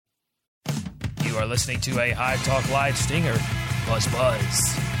are listening to a Hive Talk Live Stinger. Buzz,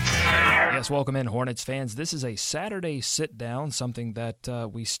 buzz. Yes, welcome in, Hornets fans. This is a Saturday sit-down, something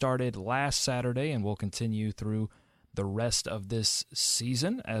that we started last Saturday and will continue through the rest of this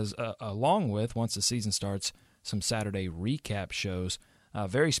season, as along with, once the season starts, some Saturday recap shows. A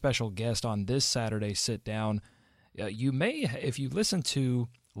very special guest on this Saturday sit-down. You may, if you listened to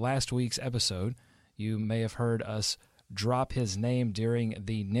last week's episode, you may have heard us drop his name during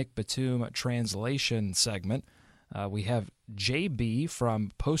the Nick Batum translation segment. We have JB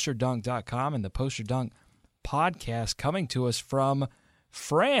from PosterDunk.com and the Poster Dunk podcast coming to us from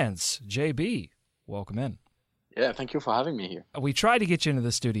France. JB, welcome in. Yeah, thank you for having me here. We tried to get you into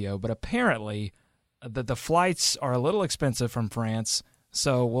the studio, but apparently the flights are a little expensive from France,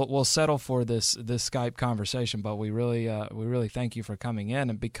 so we'll settle for this Skype conversation. But we really thank you for coming in,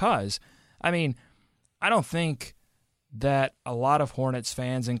 and because I don't think that a lot of Hornets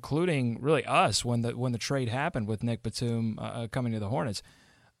fans, including really us, when the trade happened with Nick Batum coming to the Hornets,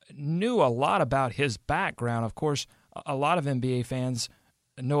 knew a lot about his background. Of course, a lot of NBA fans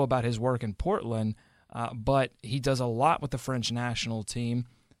know about his work in Portland, but he does a lot with the French national team,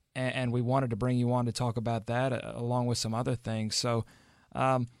 and we wanted to bring you on to talk about that along with some other things. So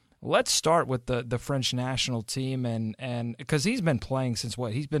let's start with the French national team, and because he's been playing since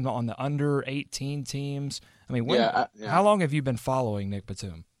what? He's been on the under-18 teams. How long have you been following Nick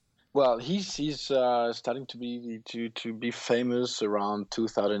Batum? Well, he's starting to be famous around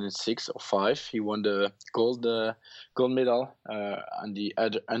 2006 or 5. He won the gold medal on the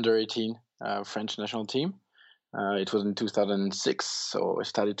under-18 French national team. It was in 2006, so he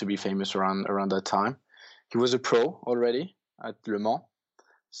started to be famous around that time. He was a pro already at Le Mans.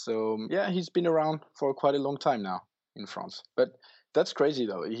 So, yeah, he's been around for quite a long time now in France. But that's crazy,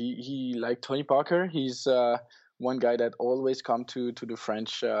 though. He like Tony Parker, he's one guy that always come to the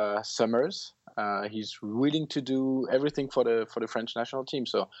French summers. He's willing to do everything for the French national team.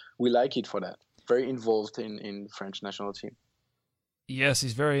 So we like it for that. Very involved in French national team. Yes,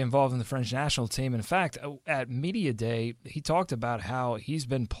 he's very involved in the French national team. In fact, at Media Day, he talked about how he's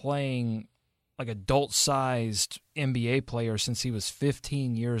been playing like adult-sized NBA player since he was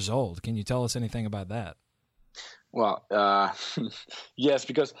 15 years old. Can you tell us anything about that? Well, yes,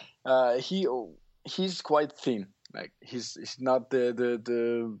 because he's quite thin. Like he's not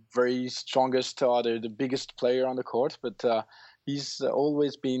the very strongest or the biggest player on the court, but he's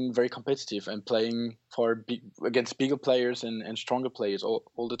always been very competitive and playing against bigger players and stronger players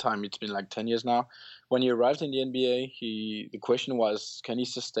all the time. It's been like 10 years now. When he arrived in the NBA, the question was, can he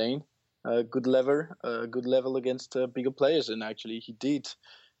sustain a good level against bigger players? And actually he did.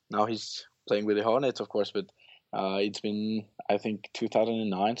 Now he's playing with the Hornets, of course, but it's been, I think,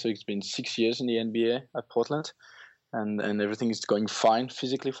 2009, so it's been 6 years in the NBA at Portland, and everything is going fine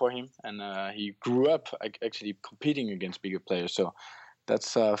physically for him. And he grew up actually competing against bigger players, so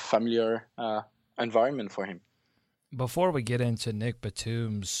that's a familiar environment for him. Before we get into Nick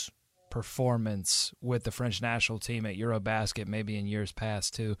Batum's performance with the French national team at Eurobasket, maybe in years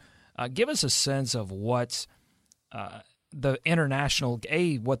past too, give us a sense of what the international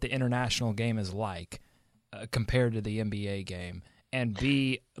game is like compared to the NBA game, and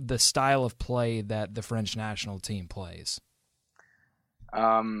B, the style of play that the French national team plays.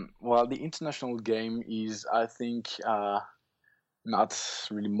 Well, the international game is, I think, not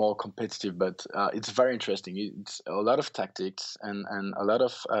really more competitive, but it's very interesting. It's a lot of tactics and a lot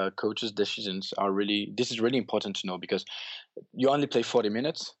of coaches' decisions this is really important to know, because you only play 40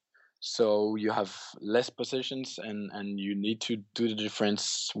 minutes. So you have less possessions, and you need to do the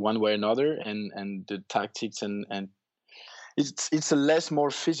difference one way or another, and the tactics and it's a less more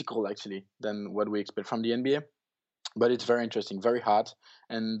physical actually than what we expect from the NBA. But it's very interesting, very hard,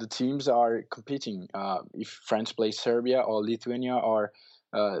 and the teams are competing. If France plays Serbia or Lithuania, or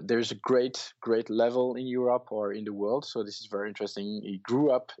there's a great level in Europe or in the world. So this is very interesting. He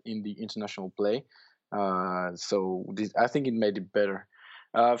grew up in the international play, so I think it made it better.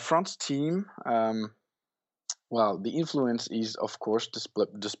 France team, well, the influence is, of course,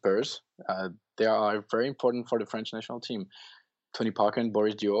 the Spurs. They are very important for the French national team. Tony Parker and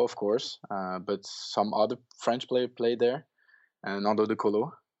Boris Diaw, of course, but some other French player played there, and Nando De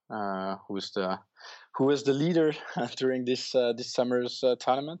Colo, who was the leader during this summer's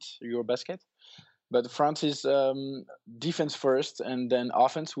tournament, Eurobasket. But France is defense first, and then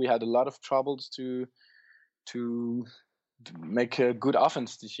offense. We had a lot of troubles to make a good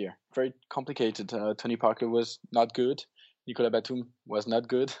offense this year. Very complicated. Tony Parker was not good. Nicolas Batum was not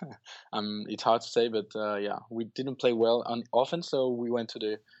good. It's hard to say, but yeah, we didn't play well on offense, so we went to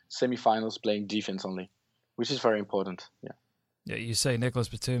the semifinals playing defense only, which is very important. Yeah. Yeah, you say Nicolas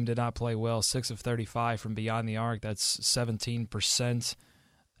Batum did not play well, 6 of 35 from beyond the arc. That's 17%.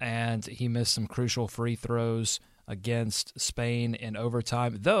 And he missed some crucial free throws against Spain in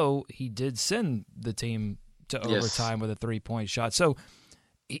overtime, though he did send the team to overtime with a 3-point shot. So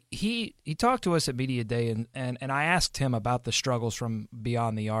he talked to us at Media Day, and I asked him about the struggles from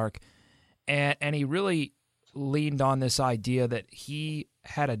beyond the arc, and he really leaned on this idea that he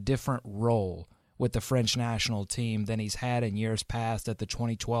had a different role with the French national team than he's had in years past at the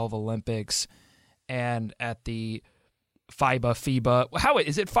 2012 Olympics and at the FIBA. How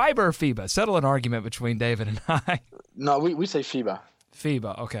is it, FIBA or FIBA? Settle an argument between David and I. No, we say FIBA.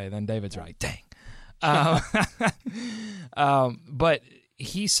 FIBA. Okay, then David's right. Dang. But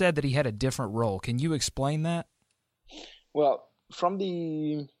he said that he had a different role. Can you explain that? Well, from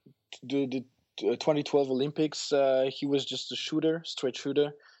the 2012 Olympics, he was just a shooter, straight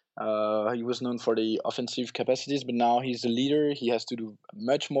shooter. He was known for the offensive capacities, but now he's a leader. He has to do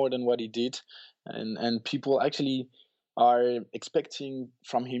much more than what he did, and people actually are expecting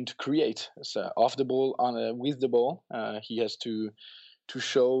from him to create. So off the ball, with the ball, he has to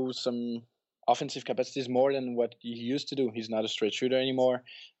show some offensive capacities more than what he used to do. He's not a straight shooter anymore.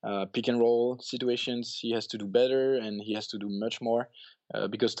 Pick and roll situations, he has to do better, and he has to do much more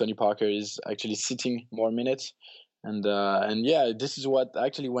because Tony Parker is actually sitting more minutes. And yeah, this is what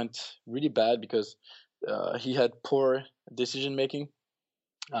actually went really bad because he had poor decision making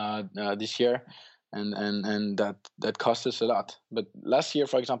this year, and that cost us a lot. But last year,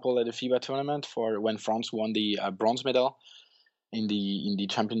 for example, at the FIBA tournament, for when France won the bronze medal in the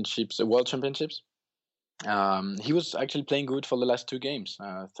championships, World Championships, he was actually playing good for the last 2 games,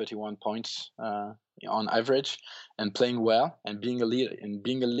 31 points on average, and playing well and being a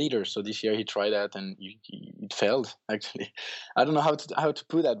leader. So this year he tried that and it failed. Actually, I don't know how to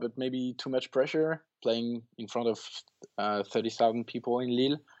put that, but maybe too much pressure playing in front of 30,000 people in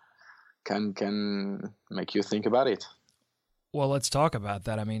Lille can make you think about it. Well, let's talk about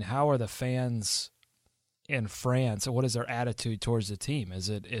that. I mean, how are the fans in France? What is their attitude towards the team?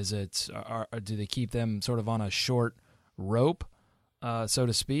 Do they keep them sort of on a short rope, so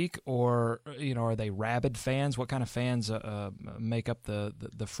to speak, or are they rabid fans? What kind of fans make up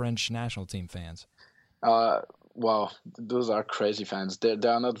the French national team fans? Well, those are crazy fans. They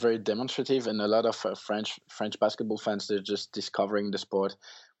are not very demonstrative, and a lot of French basketball fans, they're just discovering the sport,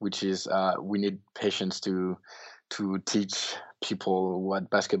 which is we need patience to teach people what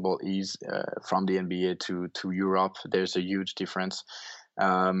basketball is from the NBA to Europe. There's a huge difference.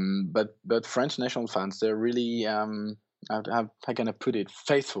 But French national fans, they're really how can I put it,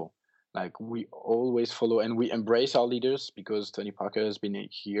 faithful. Like, we always follow and we embrace our leaders because Tony Parker has been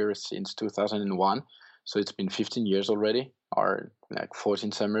here since 2001. So it's been 15 years already, or like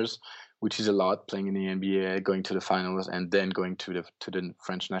 14 summers, which is a lot, playing in the NBA, going to the finals, and then going to the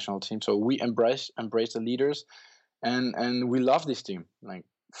French national team. So we embrace the leaders, and we love this team. Like,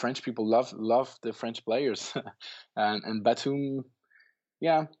 French people love the French players, and Batum,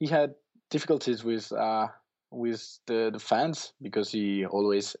 yeah, he had difficulties with the fans because he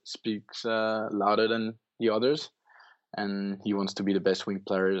always speaks louder than the others. And he wants to be the best wing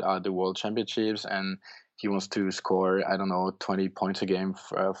player at the World Championships, and he wants to score, 20 points a game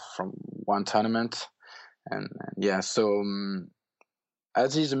from one tournament. And yeah, so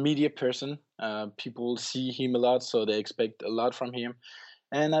as he's a media person, people see him a lot, so they expect a lot from him.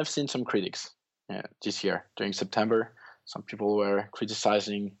 And I've seen some critics this year during September. Some people were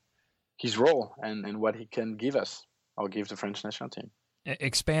criticizing his role and what he can give us or give the French national team.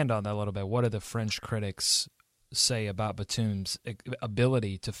 Expand on that a little bit. What are the French critics say about Batum's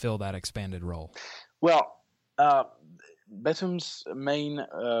ability to fill that expanded role? Well, Batum's main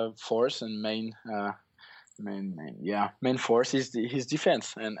force and main force is his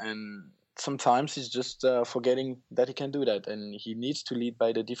defense, and sometimes he's just forgetting that he can do that, and he needs to lead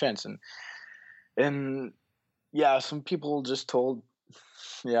by the defense, and yeah, some people just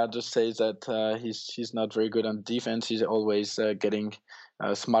say that he's not very good on defense. He's always getting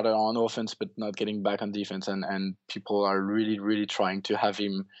smarter on offense, but not getting back on defense. And people are really, really trying to have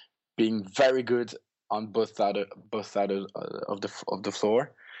him being very good on both sides of the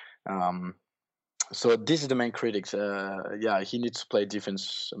floor. So this is the main critics. He needs to play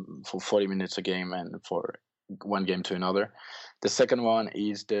defense for 40 minutes a game and for one game to another. The second one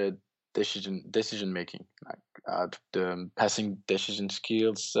is the decision making, like the passing decision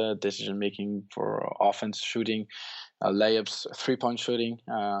skills, decision making for offense, shooting, layups, 3-point shooting.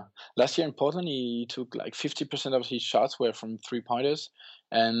 Last year in Portland, he took like 50% of his shots were from 3-pointers,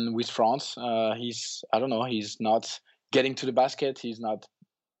 and with France, he's not getting to the basket. He's not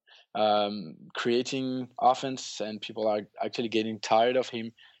creating offense, and people are actually getting tired of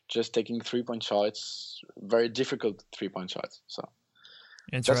him just taking 3-point shots, very difficult 3-point shots. So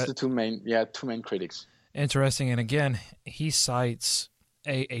that's the two main critics. Interesting. And again, he cites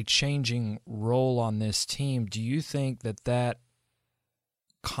a changing role on this team. Do you think that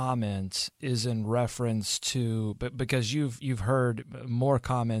comment is in reference to, because you've heard more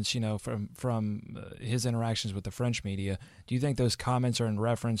comments, from his interactions with the French media? Do you think those comments are in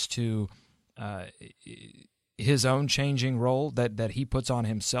reference to his own changing role that he puts on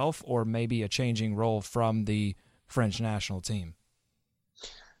himself, or maybe a changing role from the French national team?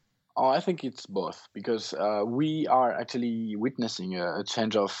 Oh, I think it's both, because we are actually witnessing a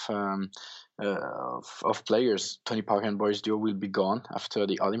change of players. Tony Parker and Boris Diaw will be gone after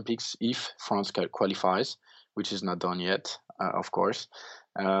the Olympics if France qualifies, which is not done yet, of course.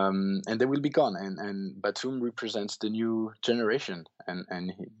 And they will be gone. And Batum represents the new generation,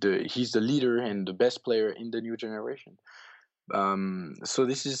 and he's the leader and the best player in the new generation. So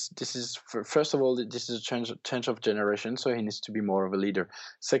this is first of all, this is a change of generation. So he needs to be more of a leader.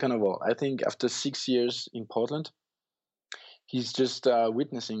 Second of all, I think after 6 years in Portland, he's just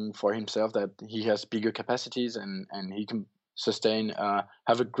witnessing for himself that he has bigger capacities, and he can sustain,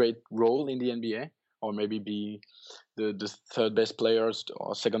 have a great role in the NBA, or maybe be the third best player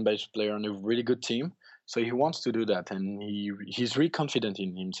or second best player on a really good team. So he wants to do that, and he's really confident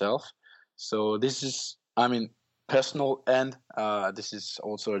in himself. So this is, personal, and this is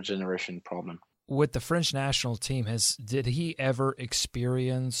also a generation problem. With the French national team, did he ever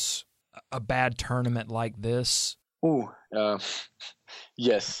experience a bad tournament like this?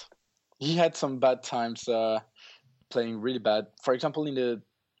 Yes, he had some bad times playing really bad. For example, in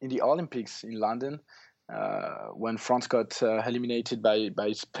the Olympics in London, when France got eliminated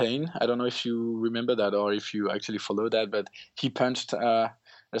by Spain. I don't know if you remember that or if you actually follow that, but he punched a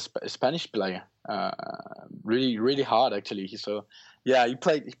Spanish player really, really hard, actually. He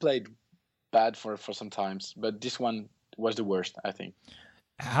played bad for some times, but this one was the worst, I think.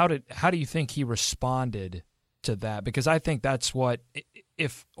 How do you think he responded to that? Because I think that's what,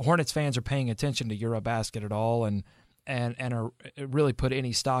 if Hornets fans are paying attention to Eurobasket at all and are really put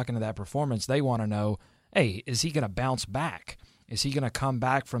any stock into that performance, they want to know, hey, is he going to bounce back? Is he going to come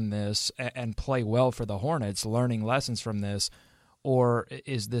back from this and play well for the Hornets, learning lessons from this, or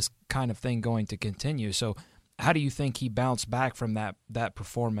is this kind of thing going to continue? So how do you think he bounced back from that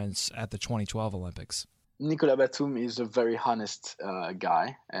performance at the 2012 Olympics? Nicolas Batum is a very honest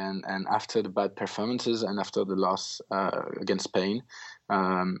guy, and after the bad performances and after the loss against Spain,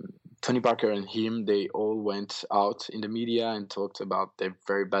 Tony Parker and him, they all went out in the media and talked about their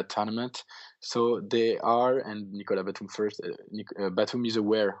very bad tournament. So they are, and Nicolas Batum first, Batum is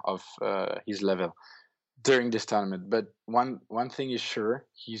aware of his level during this tournament. But one thing is sure,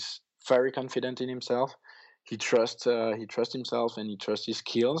 he's very confident in himself. He trusts himself, and he trusts his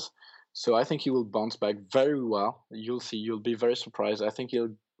skills. So I think he will bounce back very well. You'll see. You'll be very surprised. I think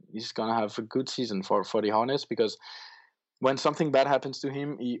he's gonna have a good season for the Hornets, because when something bad happens to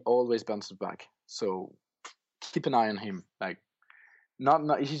him, he always bounces back. So keep an eye on him. Like,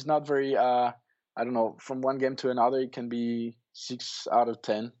 he's not very. I don't know. From one game to another, it can be 6 out of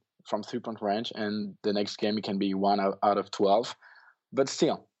 10 from 3-point range, and the next game it can be 1 out of 12. But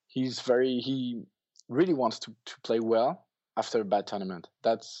still, he really wants to play well after a bad tournament.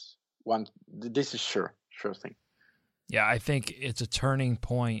 That's one. This is sure thing. Yeah, I think it's a turning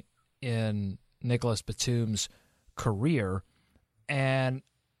point in Nicolas Batum's career, and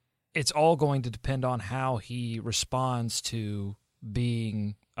it's all going to depend on how he responds to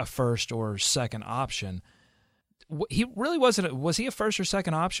being a first or second option. He really wasn't. Was he a first or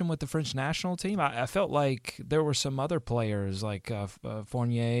second option with the French national team? I felt like there were some other players like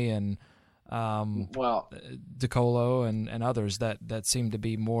Fournier and DeColo and others that seemed to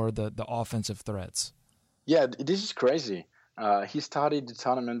be more the offensive threats. Yeah, this is crazy. He started the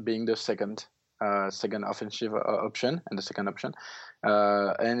tournament being the second offensive option and the second option,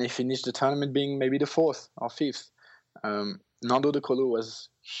 and he finished the tournament being maybe the fourth or fifth. Nando DeColo was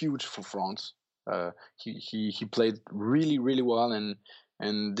huge for France. He played really, really well,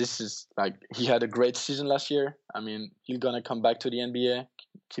 and this is like, he had a great season last year. I mean, he's gonna come back to the NBA.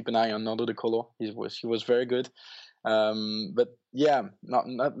 Keep an eye on Nando DeColo. He was very good. But yeah,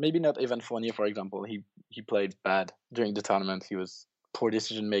 maybe not Evan Fournier, for example. He played bad during the tournament. He was poor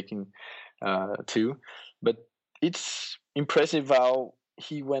decision making too. But it's impressive how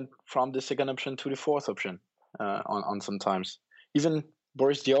he went from the second option to the fourth option on some times. Even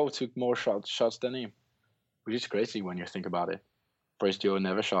Boris Diaw took more shots than him, which is crazy when you think about it. Boris Diaw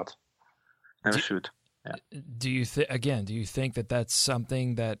never shoot. Yeah. Do you think that that's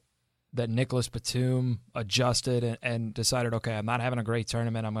something that that Nicolas Batum adjusted and decided, okay, I'm not having a great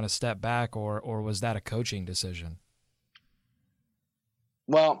tournament, I'm going to step back, or was that a coaching decision?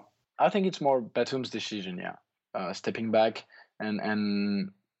 Well, I think it's more Batum's decision, yeah. Stepping back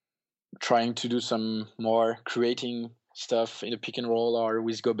and trying to do some more creating stuff in the pick and roll or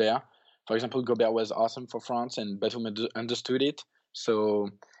with Gobert. For example, Gobert was awesome for France, and Batum understood it. So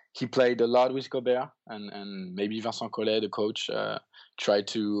he played a lot with Gobert, and maybe Vincent Collet, the coach, tried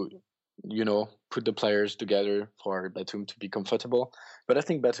to, put the players together for Batum to be comfortable. But I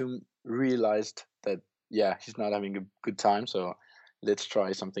think Batum realized that, yeah, he's not having a good time, so let's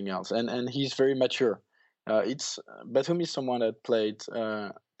try something else. And he's very mature. Batum is someone that played.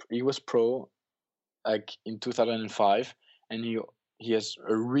 He was pro like in 2005, and he has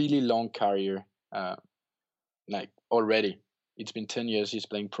a really long career. Like already, it's been 10 years he's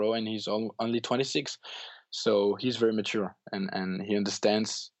playing pro, and he's only 26. So he's very mature, and he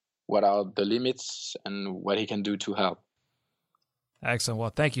understands what are the limits and what he can do to help. Excellent.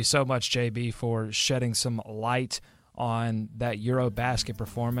 Well, thank you so much, JB, for shedding some light on that Eurobasket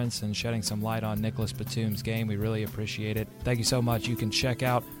performance and shedding some light on Nicolas Batum's game. We really appreciate it. Thank you so much. You can check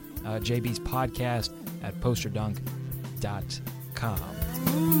out JB's podcast at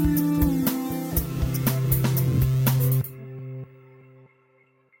posterdunk.com.